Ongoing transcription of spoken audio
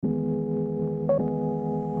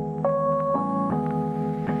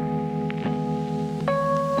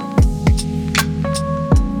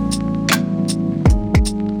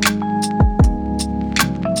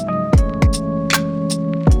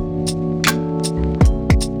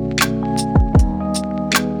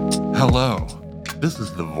Hello, this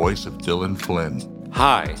is the voice of Dylan Flynn.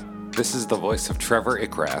 Hi, this is the voice of Trevor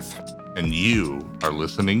Ickrath. And you are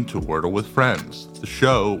listening to Wordle with Friends, the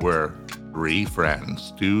show where 3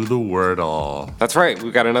 friends do the Wordle. That's right,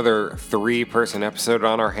 we've got another 3-person episode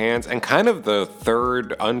on our hands, and kind of the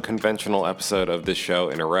 3rd unconventional episode of this show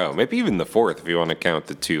in a row. Maybe even the 4th if you want to count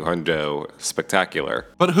the 200 Spectacular.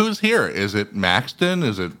 But who's here? Is it Maxton?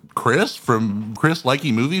 Is it Chris from Chris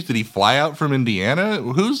Likey Movies? Did he fly out from Indiana?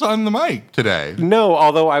 Who's on the mic today? No,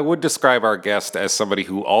 although I would describe our guest as somebody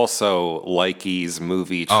who also likes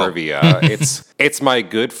movie trivia. It's my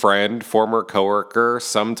good friend, former coworker,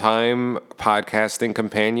 sometime podcasting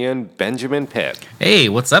companion, Benjamin Pitt. Hey,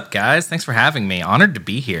 what's up, guys? Thanks for having me. Honored to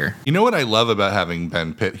be here. You know what I love about having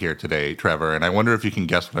Ben Pitt here today, Trevor? And I wonder if you can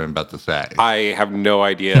guess what I'm about to say. I have no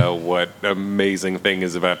idea what amazing thing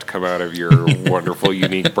is about to come out of your wonderful,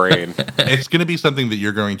 unique brain. It's going to be something that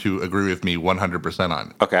you're going to agree with me 100%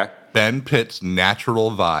 on. Okay. Ben Pitt's natural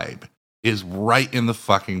vibe is right in the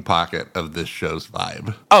fucking pocket of this show's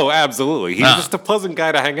vibe. Oh, absolutely. He's just a pleasant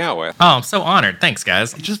guy to hang out with. Oh, I'm so honored. Thanks,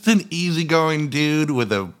 guys. Just an easygoing dude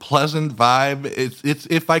with a pleasant vibe. It's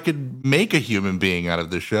if I could make a human being out of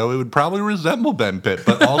this show, it would probably resemble Ben Pitt,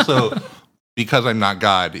 but also because I'm not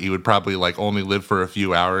God, he would probably only live for a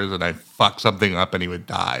few hours and I fuck something up and he would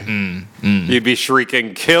die. You'd be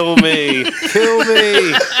shrieking, "Kill me! Kill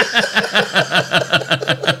me!"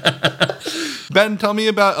 Ben, tell me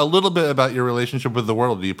a little bit about your relationship with the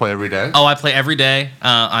Wordle. Do you play every day? Oh, I play every day.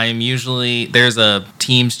 There's a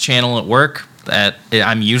Teams channel at work that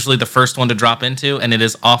I'm usually the first one to drop into, and it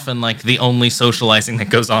is often the only socializing that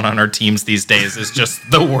goes on our teams these days is just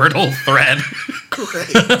the Wordle thread.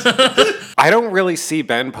 Great. I don't really see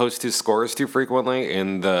Ben post his scores too frequently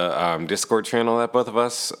in the Discord channel that both of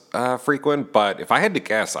us frequent, but if I had to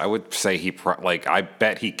guess, I would say I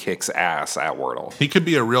bet he kicks ass at Wordle. He could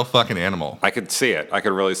be a real fucking animal. I could see it. I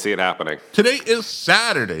could really see it happening. Today is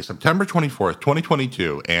Saturday, September 24th,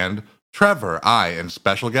 2022, and Trevor, I, and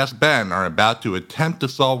special guest Ben are about to attempt to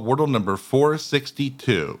solve Wordle number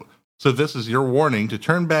 462. So this is your warning to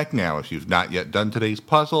turn back now if you've not yet done today's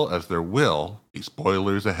puzzle, as there will be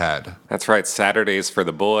spoilers ahead. That's right, Saturdays for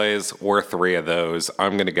the boys. We're 3 of those.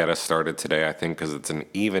 I'm going to get us started today, I think, because it's an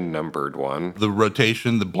even-numbered one. The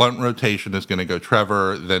blunt rotation is going to go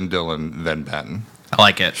Trevor, then Dylan, then Ben. I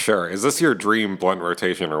like it. Sure. Is this your dream blunt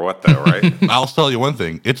rotation or what, though, right? I'll tell you one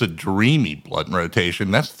thing. It's a dreamy blunt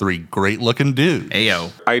rotation. That's 3 great-looking dudes.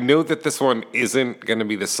 Ayo. I know that this one isn't going to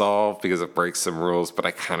be the solve because it breaks some rules, but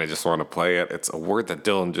I kind of just want to play it. It's a word that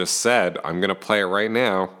Dylan just said. I'm going to play it right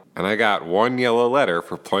now. And I got 1 yellow letter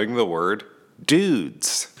for playing the word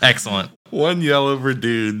dudes. Excellent. 1 yellow for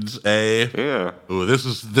dudes, eh? Yeah. Ooh,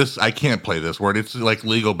 this I can't play this word. It's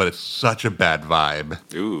legal, but it's such a bad vibe.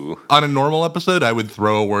 Ooh. On a normal episode, I would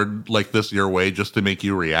throw a word like this your way just to make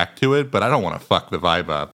you react to it, but I don't want to fuck the vibe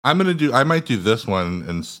up. I might do this one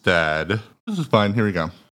instead. This is fine. Here we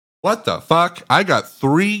go. What the fuck? I got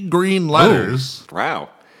 3 green letters. Ooh. Wow.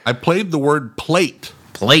 I played the word plate.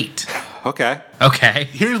 Plate. Okay.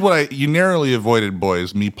 Here's what you narrowly avoided,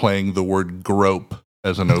 boys, me playing the word grope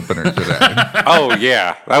as an opener today. Oh,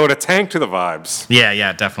 yeah. That would have tanked to the vibes.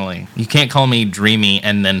 Yeah, definitely. You can't call me dreamy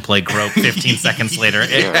and then play grope 15 seconds later.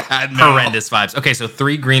 Horrendous vibes. Okay, so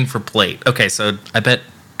 3 green for plate. Okay, so I bet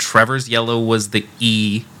Trevor's yellow was the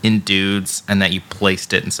E in dudes and that you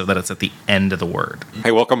placed it and so that it's at the end of the word.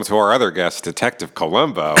 Hey, welcome to our other guest, Detective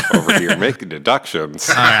Columbo, over here making deductions.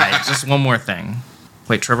 All right, just one more thing.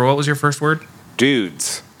 Wait, Trevor, what was your first word?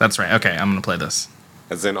 Dudes. That's right. Okay, I'm going to play this.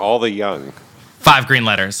 As in all the young. 5 green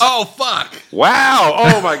letters. Oh, fuck. Wow.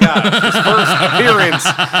 Oh, my gosh. His first appearance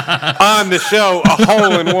on the show, a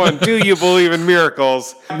hole in one. Do you believe in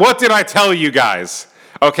miracles? What did I tell you guys?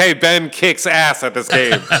 Okay, Ben kicks ass at this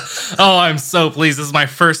game. Oh, I'm so pleased. This is my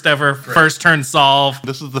first ever first turn solve.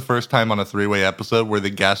 This is the first time on a 3-way episode where the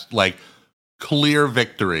guest, clear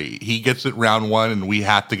victory. He gets it round 1, and we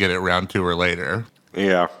have to get it round 2 or later.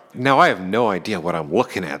 Yeah. Now, I have no idea what I'm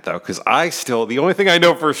looking at, though, because the only thing I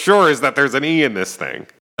know for sure is that there's an E in this thing.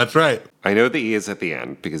 That's right. I know the E is at the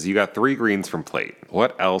end, because you got 3 greens from plate.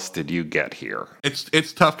 What else did you get here?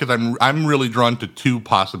 It's tough, because I'm really drawn to 2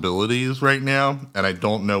 possibilities right now, and I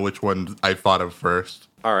don't know which one I thought of first.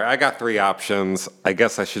 All right, I got 3 options. I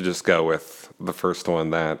guess I should just go with the first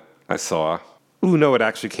one that I saw. Ooh, no, it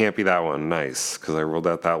actually can't be that one. Nice, because I ruled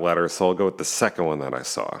out that letter, so I'll go with the second one that I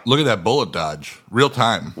saw. Look at that bullet dodge. Real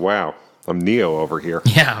time. Wow, I'm Neo over here.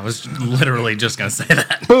 Yeah, I was literally just going to say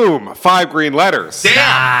that. Boom, 5 green letters. Damn.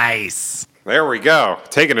 Nice. There we go,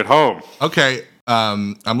 taking it home. Okay,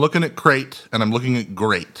 I'm looking at crate, and I'm looking at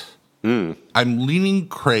great. I'm leaning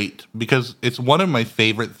crate because it's one of my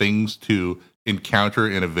favorite things to encounter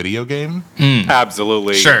in a video game.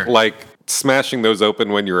 Absolutely. Sure. Like smashing those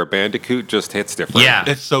open when you're a bandicoot just hits different. Yeah.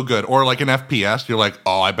 It's so good. Or like an FPS, you're like,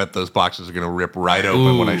 oh, I bet those boxes are going to rip right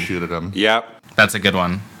open when I shoot at them. Yep. That's a good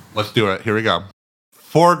one. Let's do it. Here we go.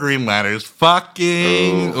 4 green letters.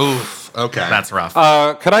 Fucking oof. Okay. That's rough.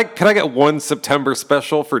 Could I get one September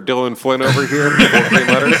special for Dylan Flynn over here? 4 green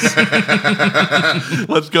letters.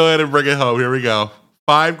 Let's go ahead and bring it home. Here we go.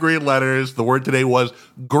 5 green letters. The word today was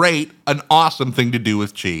great, an awesome thing to do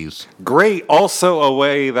with cheese. Great. Also a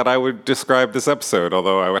way that I would describe this episode,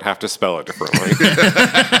 although I would have to spell it differently.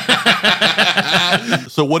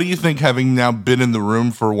 So what do you think, having now been in the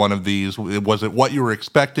room for one of these? Was it what you were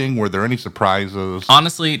expecting? Were there any surprises?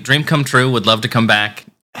 Honestly, dream come true. Would love to come back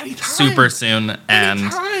Anytime. super soon. And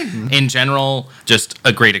Anytime. in general, just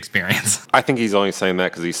a great experience. I think he's only saying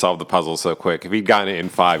that because he solved the puzzle so quick. If he'd gotten it in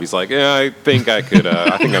 5, he's like, yeah, I think I could,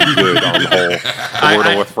 I think I'm good on the whole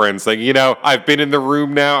Wordle with Friends thing. You know, I've been in the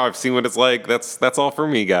room now. I've seen what it's like. That's all for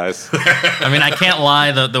me, guys. I mean, I can't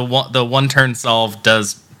lie. The one turn solve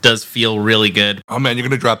does feel really good. Oh man, you're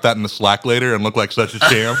gonna drop that in the Slack later and look like such a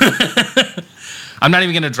champ. I'm not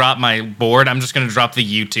even going to drop my board. I'm just going to drop the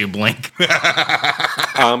YouTube link.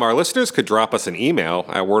 Our listeners could drop us an email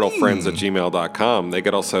at wordlefriends@gmail.com. They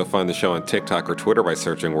could also find the show on TikTok or Twitter by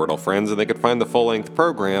searching Wordle Friends, and they could find the full-length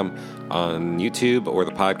program on YouTube or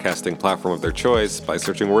the podcasting platform of their choice by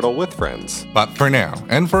searching Wordle with Friends. But for now,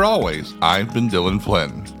 and for always, I've been Dylan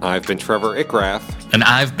Flynn. I've been Trevor Ickrath. And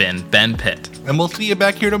I've been Ben Pitt. And we'll see you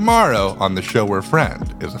back here tomorrow on the show where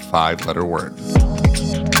friend is a 5-letter word.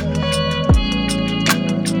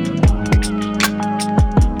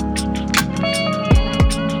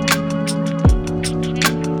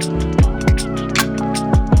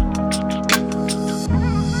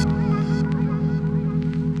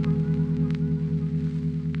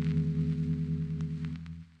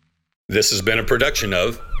 This has been a production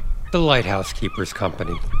of The Lighthouse Keepers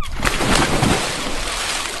Company.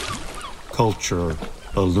 Culture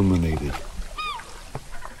illuminated.